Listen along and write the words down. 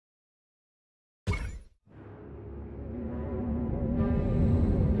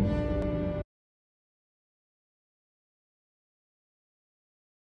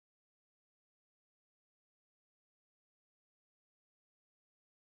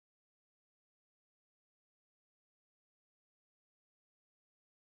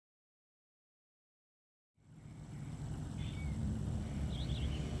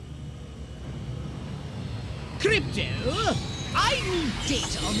Crypto, I need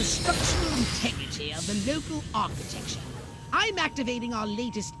data on the structural integrity of the local architecture. I'm activating our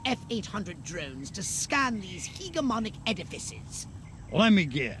latest F-800 drones to scan these hegemonic edifices. Let me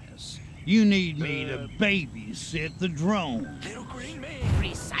guess. You need me to babysit the drone. Little green man.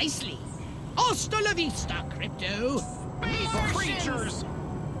 Precisely. Hasta la vista, Crypto. These creatures.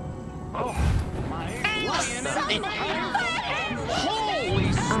 Oh, my alien.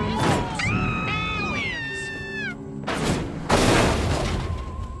 Holy smokes. Aliens.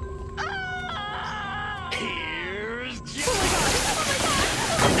 Here's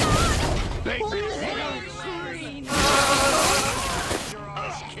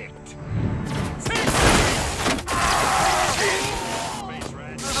kicked.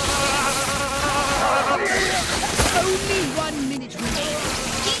 Only 1 minute remaining.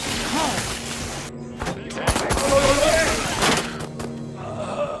 Keep calm.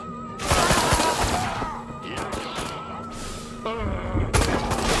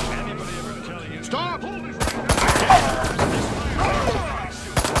 Stop! End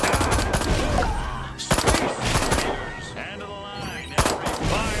of the line. Every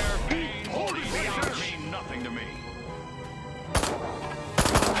fire pain mean nothing to me.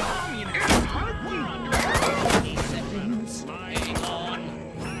 Seconds. Hang on.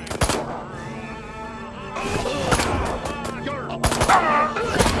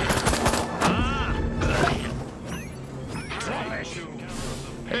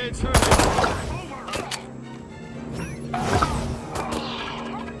 It's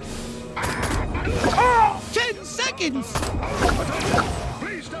 10 seconds.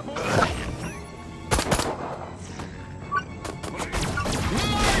 Please step away.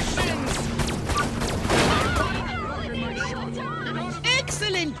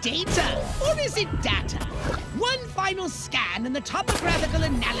 Excellent data. Or is it data? One final scan and the topographical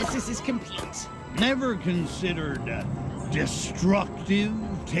analysis is complete. Never considered destructive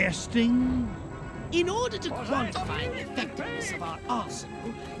testing? In order to quantify the effectiveness of our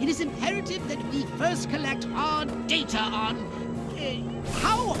arsenal, it is imperative that we first collect hard data on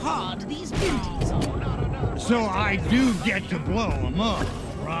how hard these buildings are. So I do get to blow them up,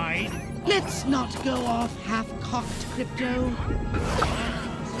 right? Let's not go off half-cocked, Crypto.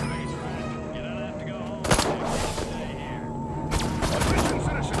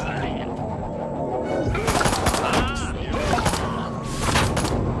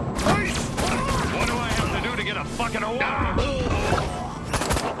 What do I have to do to get a fucking award?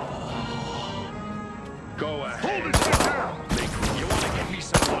 Go ahead. Hold it right there. You want to give me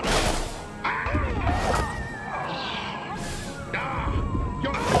some water?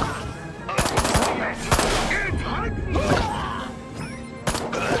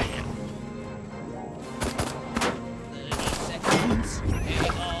 Seconds. Hang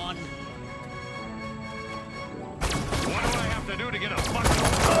on. What do I have to do to get a fucking award?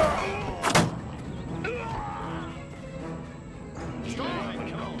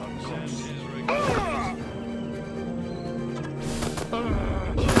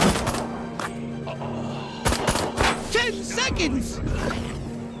 10 seconds!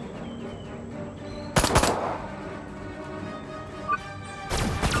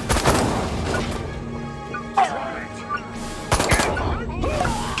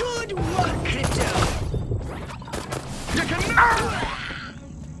 Good work, Crypto! You can...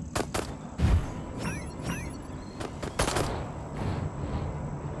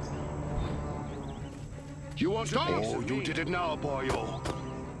 You want to... Oh, you did it now, boyo.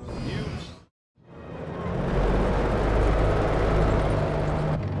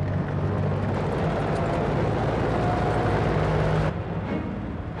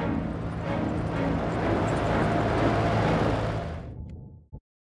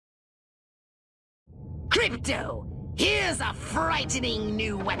 Crypto! Here's a frightening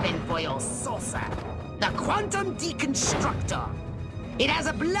new weapon for your saucer. The Quantum Deconstructor. It has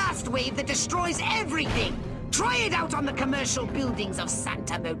a blast wave that destroys everything. Try it out on the commercial buildings of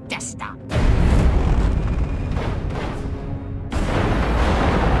Santa Modesta.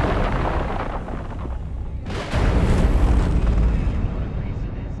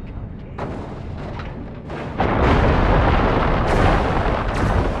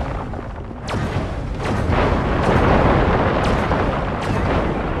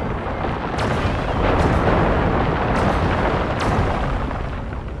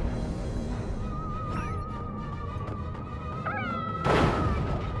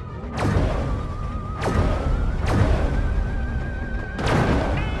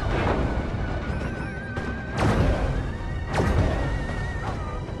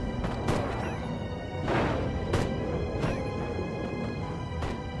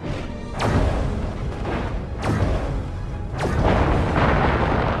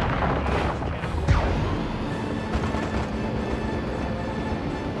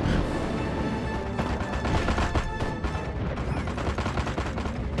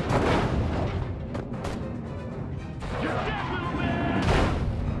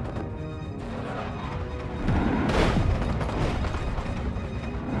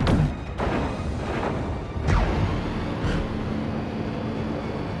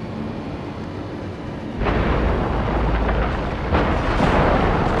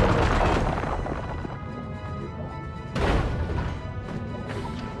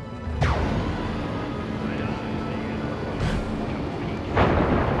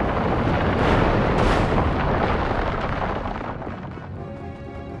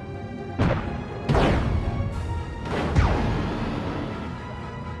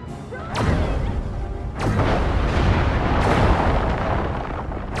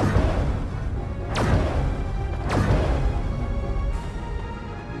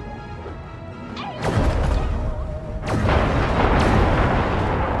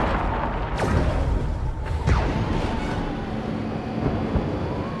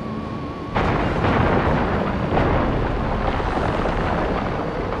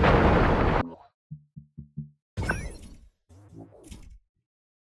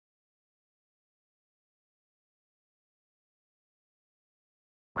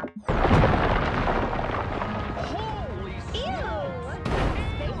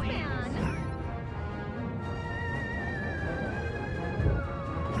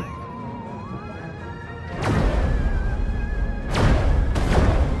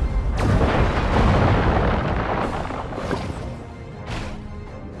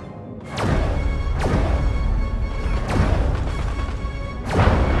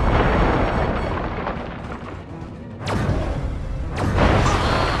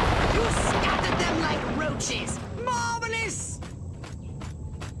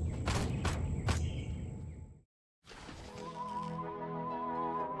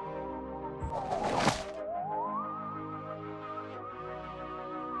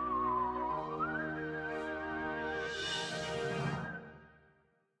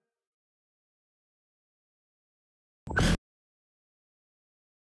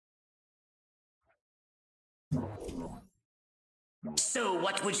 So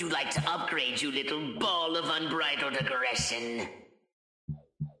what would you like to upgrade, you little ball of unbridled aggression?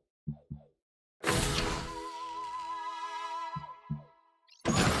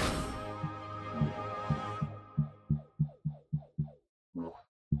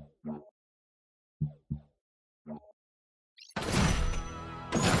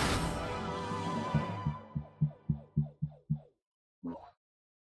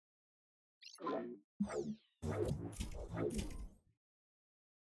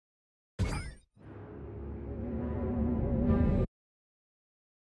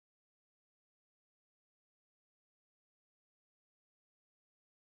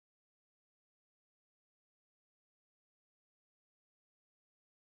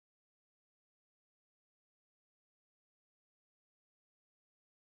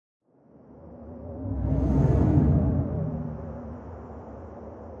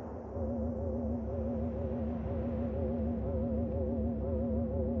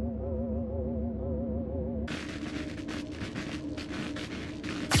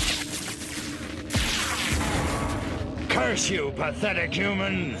 Curse you, pathetic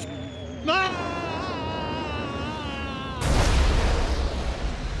humans!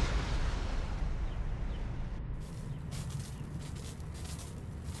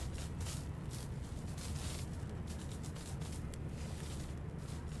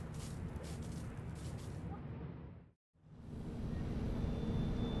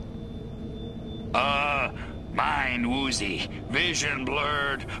 Mind woozy, vision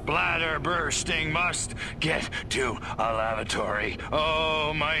blurred, bladder bursting, must get to a lavatory.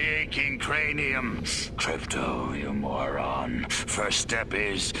 Oh, my aching cranium. Crypto, you moron. First step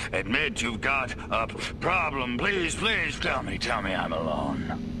is admit you've got a problem. Please, please, tell me I'm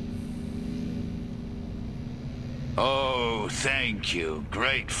alone. Oh, thank you.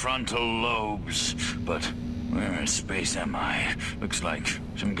 Great frontal lobes. But where in space am I? Looks like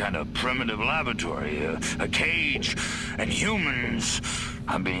some kind of primitive laboratory, a cage, and humans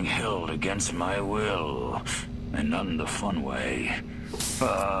are being held against my will, and not in the fun way.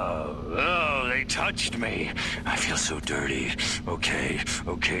 Oh, they touched me. I feel so dirty. Okay,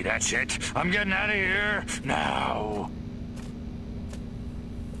 that's it. I'm getting out of here now.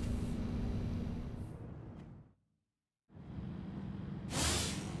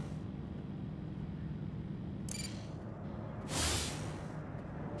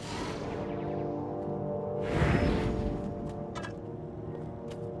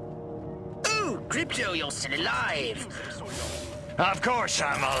 Crypto, you're still alive. Of course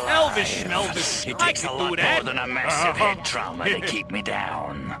I'm alive. Elvish, Melvis. It takes a lot more that. than a massive head trauma to keep me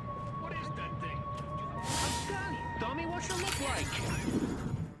down. What is that thing? A gun, dummy. What's it look like?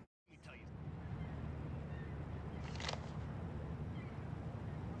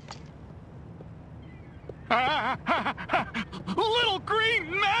 Little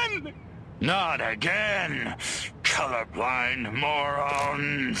green men! Not again, colorblind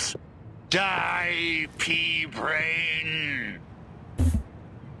morons. Die, pea brain.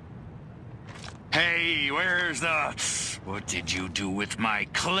 Hey, where's the... What did you do with my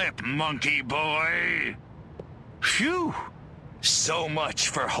clip, monkey boy? Phew, So much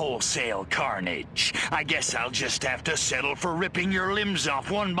for wholesale carnage. I guess I'll just have to settle for ripping your limbs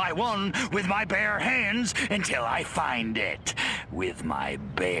off one by one with my bare hands until I find it. With my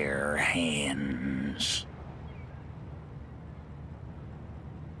bare hands.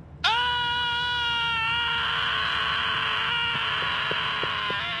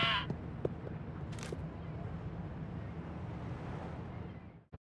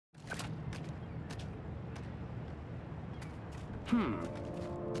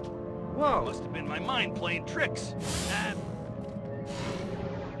 Whoa. Must have been my mind playing tricks.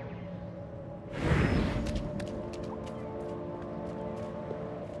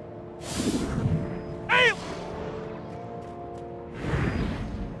 Hey!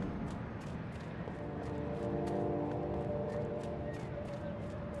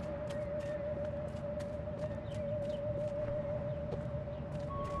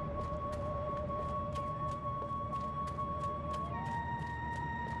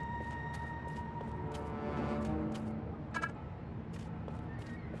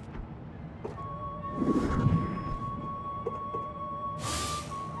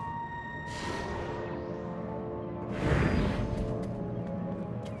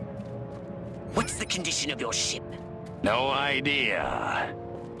 What's the condition of your ship? No idea.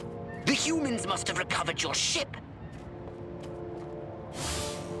 The humans must have recovered your ship.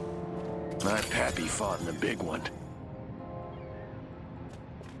 My pappy fought in the big one.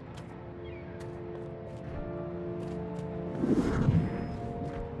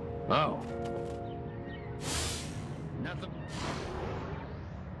 Oh. Nothing.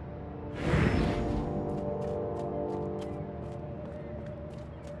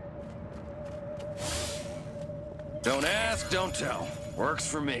 Don't ask, don't tell. Works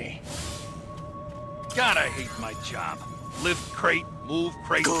for me. God, I hate my job. Lift crate, move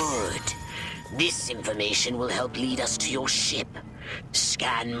crate. Good. This information will help lead us to your ship.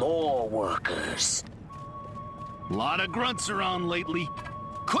 Scan more workers. Lot of grunts around lately.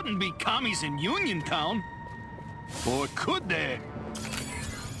 Couldn't be commies in Uniontown. Or could they?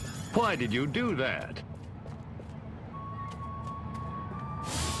 Why did you do that?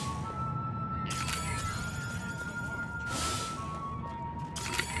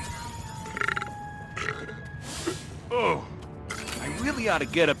 Oh, I really ought to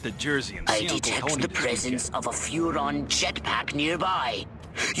get up to Jersey and I see Uncle detect Tony the this presence of a Furon jetpack nearby.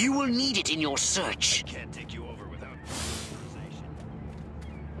 You will need it in your search. weekend. Can't take you over without authorization.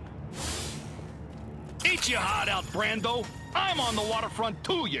 Ain't you hot out, Brando? I'm on the waterfront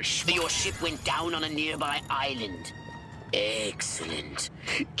too, you Your ship went down on a nearby island. Excellent.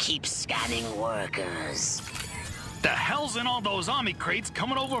 Keep scanning workers. The hell's in all those army crates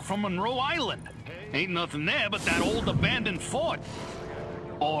coming over from Monroe Island? Ain't nothing there but that old abandoned fort.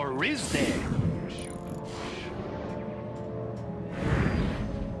 Or is there?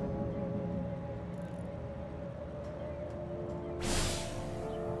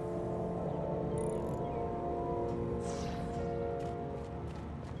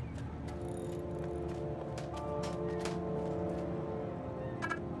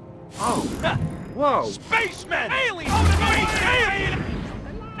 Oh! Whoa! Spacemen! Alien! Alien!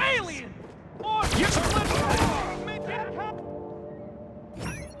 Alien! Or you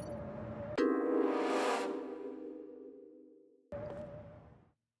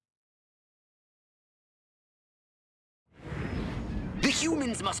The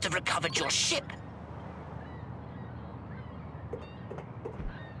humans must have recovered your ship.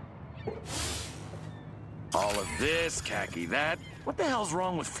 All of this, khaki that. What the hell's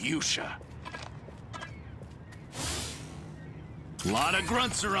wrong with Fuchsia? Lot of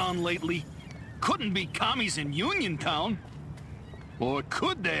grunts around lately. Couldn't be commies in Uniontown. Or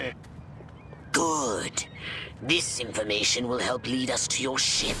could they? Good. This information will help lead us to your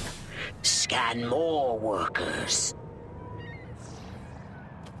ship. Scan more workers.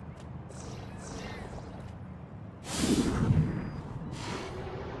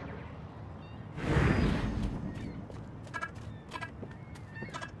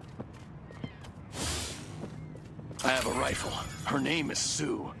 I have a rifle. Her name is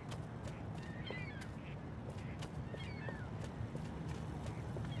Sue.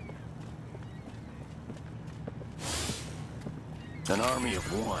 An army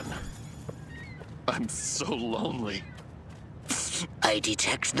of one. I'm so lonely. I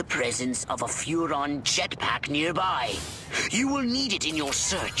detect the presence of a Furon jetpack nearby. You will need it in your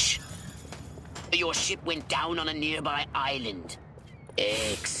search. Your ship went down on a nearby island.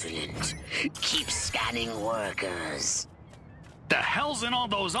 Excellent. Keep scanning workers. The hell's in all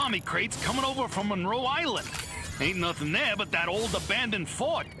those army crates coming over from Monroe Island? Ain't nothing there but that old abandoned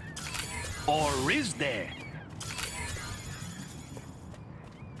fort. Or is there?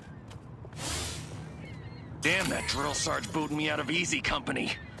 Damn, that drill sarge booted me out of Easy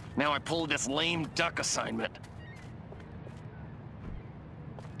Company. Now I pulled this lame duck assignment.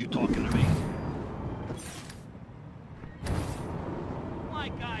 You talking to me?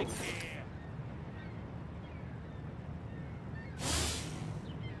 Like I care.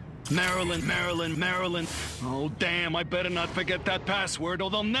 Maryland, Maryland, Maryland. Oh, damn, I better not forget that password or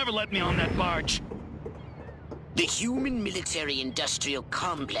they'll never let me on that barge. The human military-industrial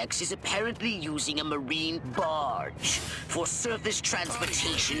complex is apparently using a marine barge for surface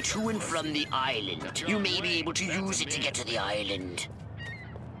transportation to and from the island. You may be able to use it to get to the island.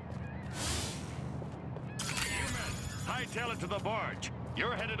 Hightail it to the barge.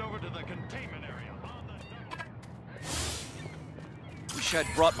 You're headed over to the containment area. On the... Wish I'd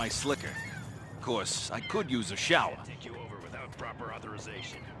brought my slicker. Of course, I could use a shower. Take you over without proper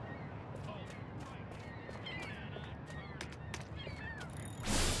authorization.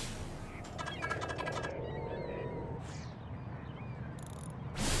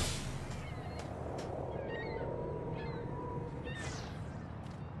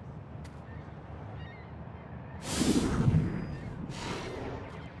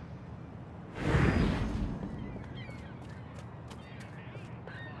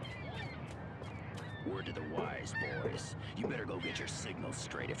 Word to the wise, boys. You better go get your signals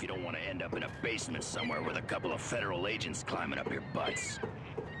straight if you don't want to end up in a basement somewhere with a couple of federal agents climbing up your butts.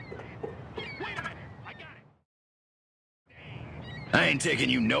 Wait a minute! I got it! I ain't taking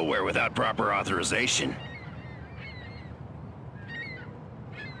you nowhere without proper authorization.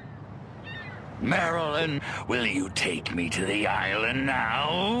 Marilyn, will you take me to the island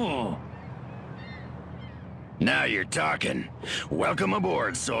now? Now you're talking. Welcome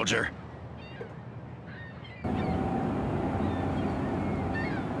aboard, soldier.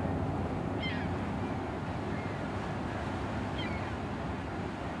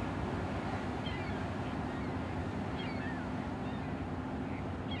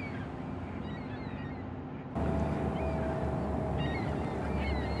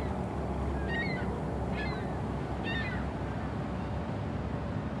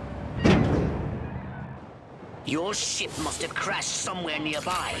 Your ship must have crashed somewhere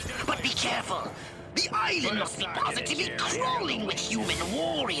nearby, but be careful. The island must be positively crawling with human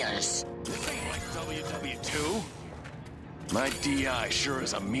warriors. This ain't like WW2. My DI sure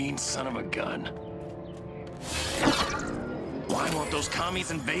is a mean son of a gun. Why won't those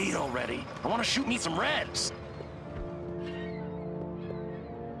commies invade already? I want to shoot me some Reds.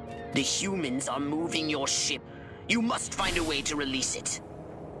 The humans are moving your ship. You must find a way to release it.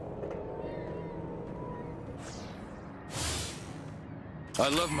 I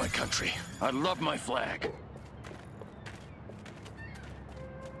love my country. I love my flag.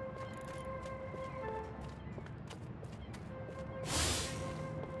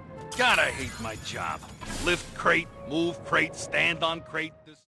 God, I hate my job. Lift crate, move crate, stand on crate.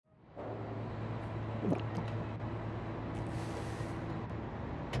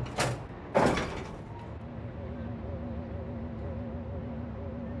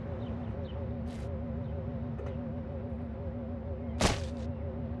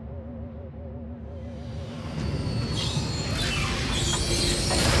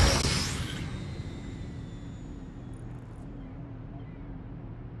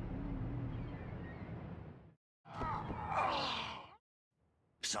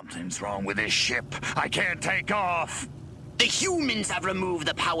 Something's wrong with this ship. I can't take off. The humans have removed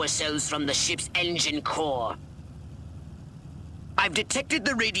the power cells from the ship's engine core. I've detected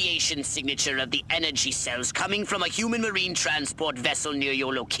the radiation signature of the energy cells coming from a human marine transport vessel near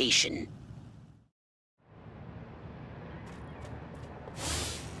your location.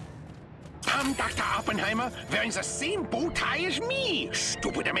 I'm Dr. Oppenheimer, wearing the same bow tie as me,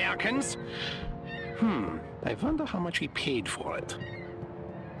 stupid Americans. I wonder how much we paid for it.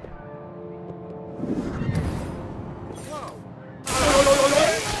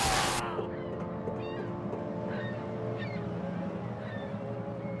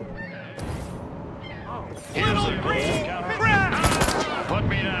 Here's a green counter. Put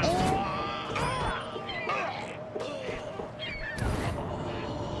me down.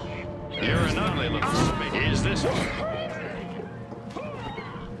 You're an ugly little snake. Here's this one.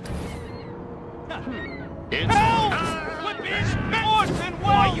 It's Help! What is Orson?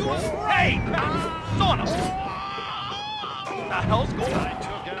 Why you afraid? Son of What the hell's going I on?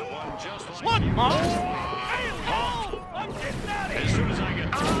 took out one just like What, you. Mom? Hey, help! I'm getting out of As here! soon as I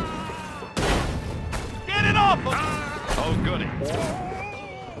get... Get it off of me! Oh, goody.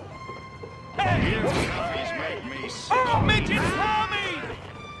 Hey! You commies make me sick. Oh, midget Tommy!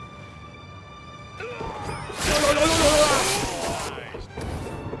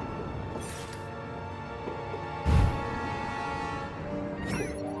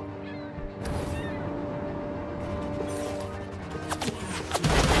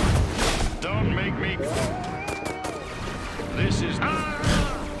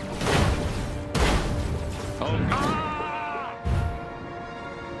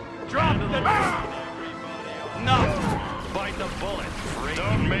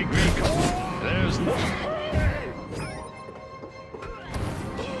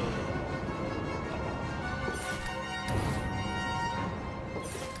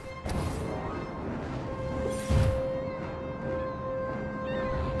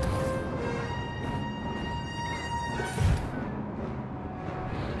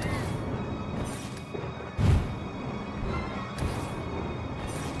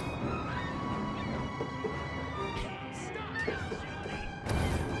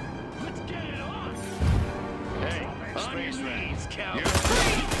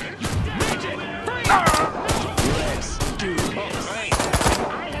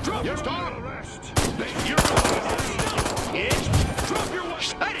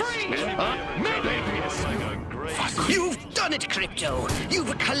 done it, Crypto.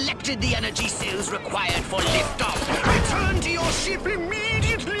 You've collected the energy cells required for liftoff. Return to your ship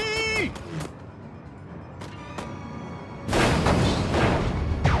immediately!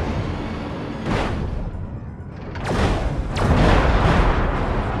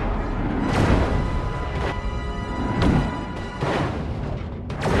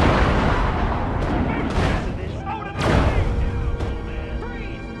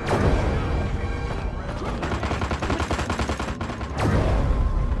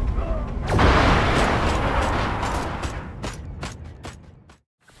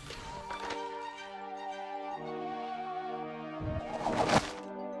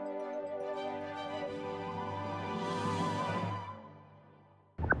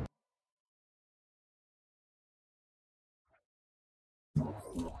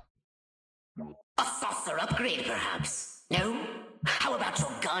 A saucer upgrade, perhaps? No? How about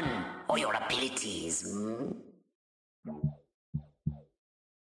your gun or your abilities? Hmm?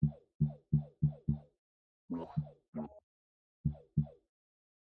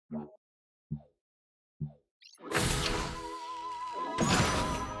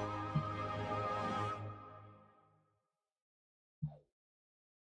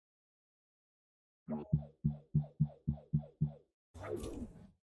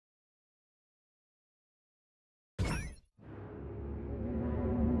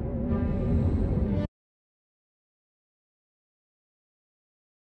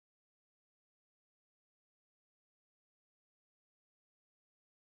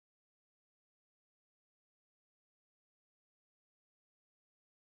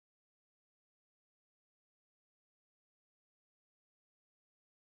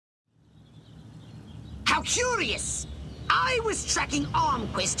 How curious! I was tracking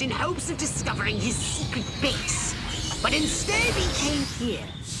Armquist in hopes of discovering his secret base. But instead he came here,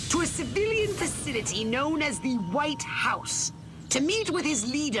 to a civilian facility known as the White House, to meet with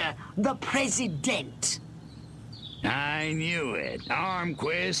his leader, the President. I knew it.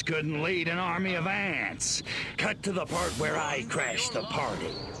 Armquist couldn't lead an army of ants. Cut to the part where I crashed the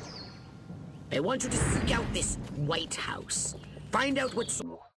party. I want you to seek out this White House. Find out what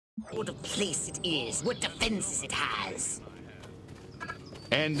sort of place it is, what defenses it has.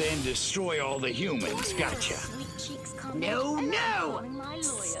 And then destroy all the humans, gotcha. No, no!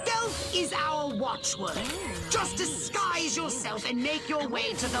 Stealth is our watchword. Just disguise yourself and make your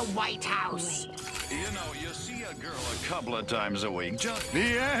way to the White House. You know, you see a girl a couple of times a week, just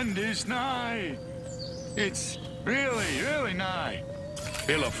the end is nigh. It's really, really nigh.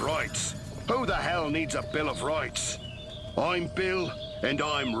 Bill of Rights. Who the hell needs a Bill of Rights? I'm Bill, and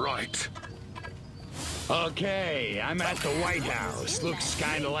I'm right. Okay, I'm at the White House. Looks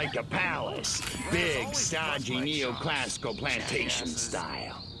kinda like a palace. Big, stodgy, neoclassical plantation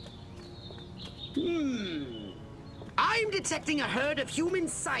style. I'm detecting a herd of human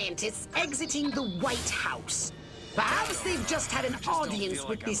scientists exiting the White House. Perhaps they've just had an audience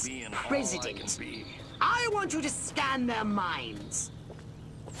with this president. I want you to scan their minds.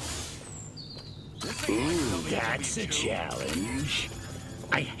 Ooh, that's a challenge.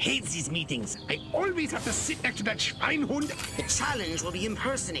 I hate these meetings. I always have to sit next to that Schweinhund. The challenge will be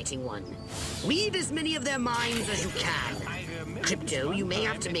impersonating one. Read as many of their minds as you can. Crypto, you may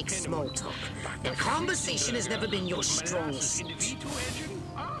have to make small talk. And conversation has never been your strong suit.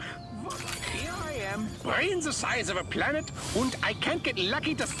 Here I am, brain the size of a planet, and I can't get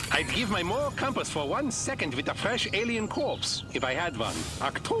lucky to... I'd give my moral compass for 1 second with a fresh alien corpse, if I had one.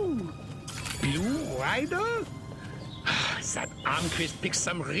 Achtung! Blue Rider? That Armquist picks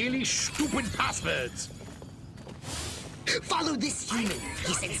some really stupid passwords. Follow this human.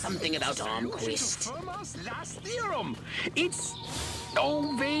 He said something about Armquist. Fermat's last theorem. It's...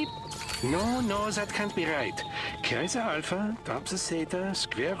 Oh, wait. No, that can't be right. Carries the alpha, drops the theta,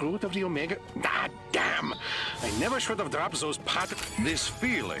 square root of the omega... Ah, damn! I never should have dropped those This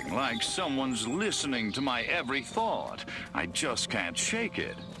feeling like someone's listening to my every thought. I just can't shake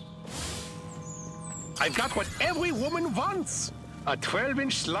it. I've got what every woman wants. A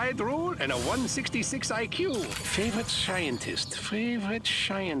 12-inch slide rule and a 166 IQ. Favorite scientist.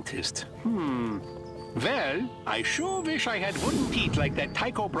 Well, I sure wish I had wooden teeth like that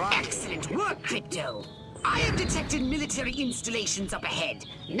Tycho Brahe. Excellent work, Crypto. I have detected military installations up ahead.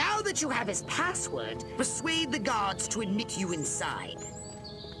 Now that you have his password, persuade the guards to admit you inside.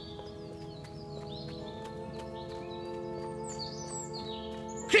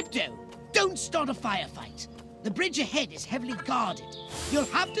 Crypto, don't start a firefight. The bridge ahead is heavily guarded. You'll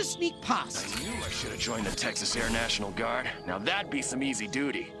have to sneak past. I knew I should have joined the Texas Air National Guard. Now that'd be some easy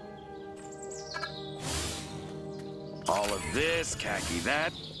duty. All of this, khaki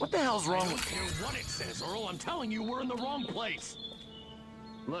that. What the hell's wrong with Care what it says, Earl. I'm telling you, we're in the wrong place.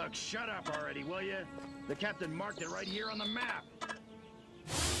 Look, shut up already, will you? The captain marked it right here on the map.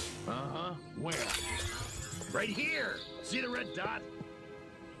 Uh-huh. Where? Right here. See the red dot?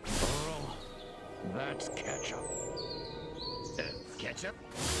 Earl, that's ketchup. Ketchup?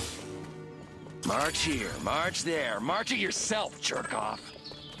 March here, march there, march it yourself, jerk off.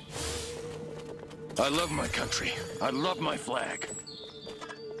 I love my country. I love my flag.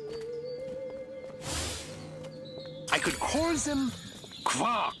 I could call them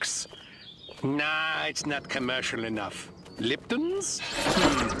Quarks. Nah, it's not commercial enough. Liptons?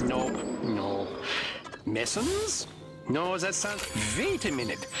 No. Messons? No, that sounds... Wait a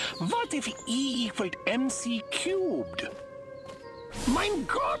minute. What if E equaled MC cubed? Mein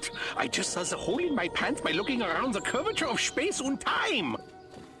Gott! I just saw the hole in my pants by looking around the curvature of space and time!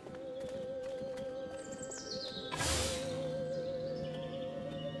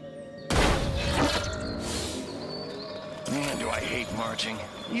 Man, do I hate marching.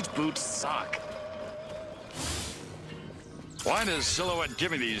 These boots suck. Why does Silhouette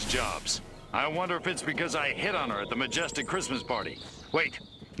give me these jobs? I wonder if it's because I hit on her at the Majestic Christmas party. Wait,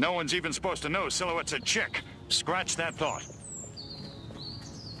 no one's even supposed to know Silhouette's a chick. Scratch that thought.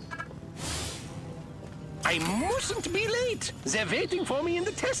 I mustn't be late! They're waiting for me in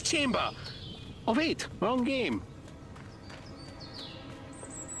the test chamber! Oh wait, wrong game.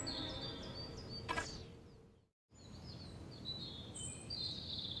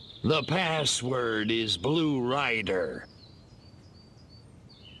 The password is Blue Rider.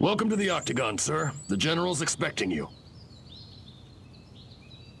 Welcome to the Octagon, sir. The General's expecting you.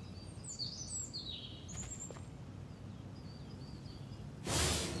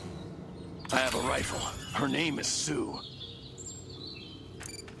 I have a rifle. Her name is Sue.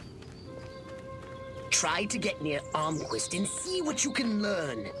 Try to get near Armquist and see what you can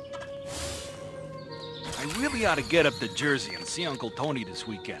learn. I really ought to get up to Jersey and see Uncle Tony this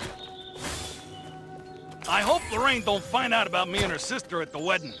weekend. I hope Lorraine don't find out about me and her sister at the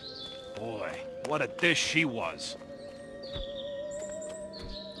wedding. Boy, what a dish she was.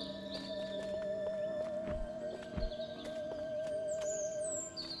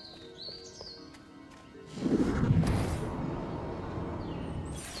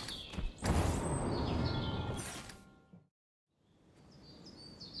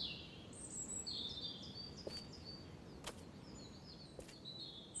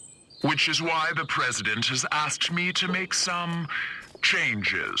 Which is why the President has asked me to make some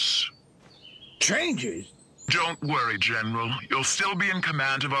changes. Changes? Don't worry, General. You'll still be in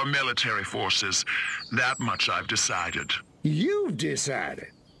command of our military forces. That much I've decided. You've decided?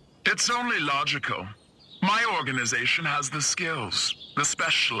 It's only logical. My organization has the skills, the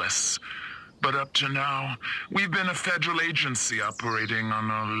specialists. But up to now, we've been a federal agency operating on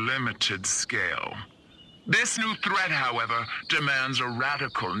a limited scale. This new threat, however, demands a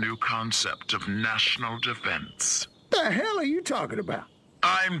radical new concept of national defense. The hell are you talking about?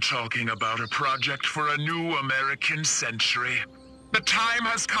 I'm talking about a project for a new American century. The time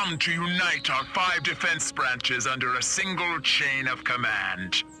has come to unite our 5 defense branches under a single chain of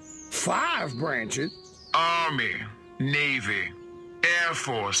command. 5 branches? Army, Navy, Air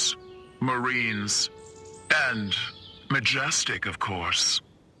Force, Marines, and Majestic, of course.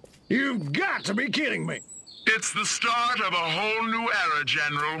 You've got to be kidding me! It's the start of a whole new era,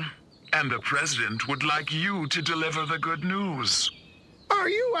 General. And the President would like you to deliver the good news. Are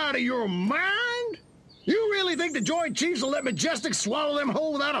you out of your mind? You really think the Joint Chiefs will let Majestic swallow them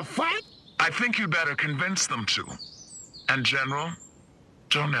whole without a fight? I think you'd better convince them to. And General,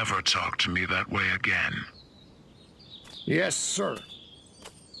 don't ever talk to me that way again. Yes, sir.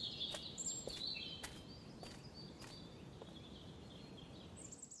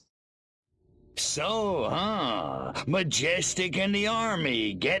 So, Majestic and the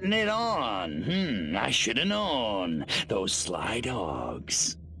Army, getting it on. I should have known. Those sly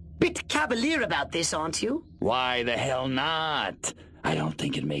dogs. Bit cavalier about this, aren't you? Why the hell not? I don't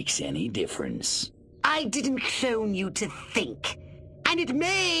think it makes any difference. I didn't clone you to think. And it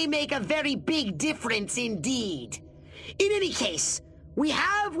may make a very big difference indeed. In any case, we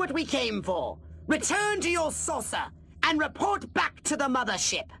have what we came for. Return to your saucer and report back to the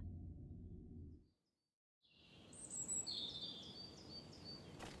mothership.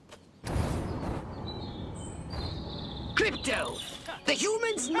 Crypto, the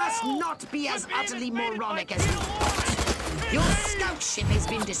humans must not be as utterly moronic as you thought. Your scout ship has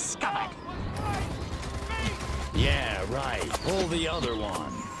been discovered. Yeah, right. Pull the other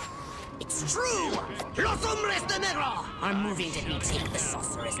one. It's true! Los Hombres de Negro are moving to retake the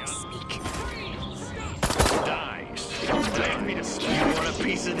saucer as we speak. Nice. You want a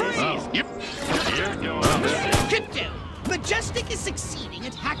piece of this? Yep. Crypto, Majestic is succeeding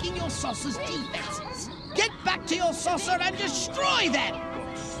at hacking your saucer's defenses. Get back to your saucer and destroy them!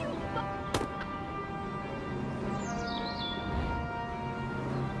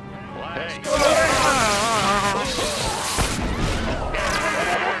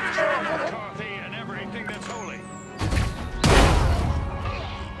 Coffee and everything that's holy.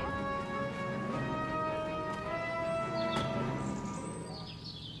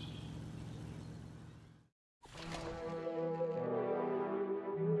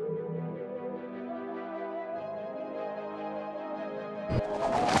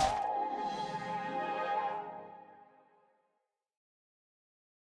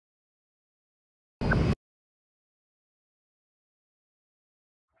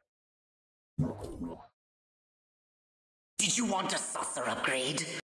 Did you want a saucer upgrade?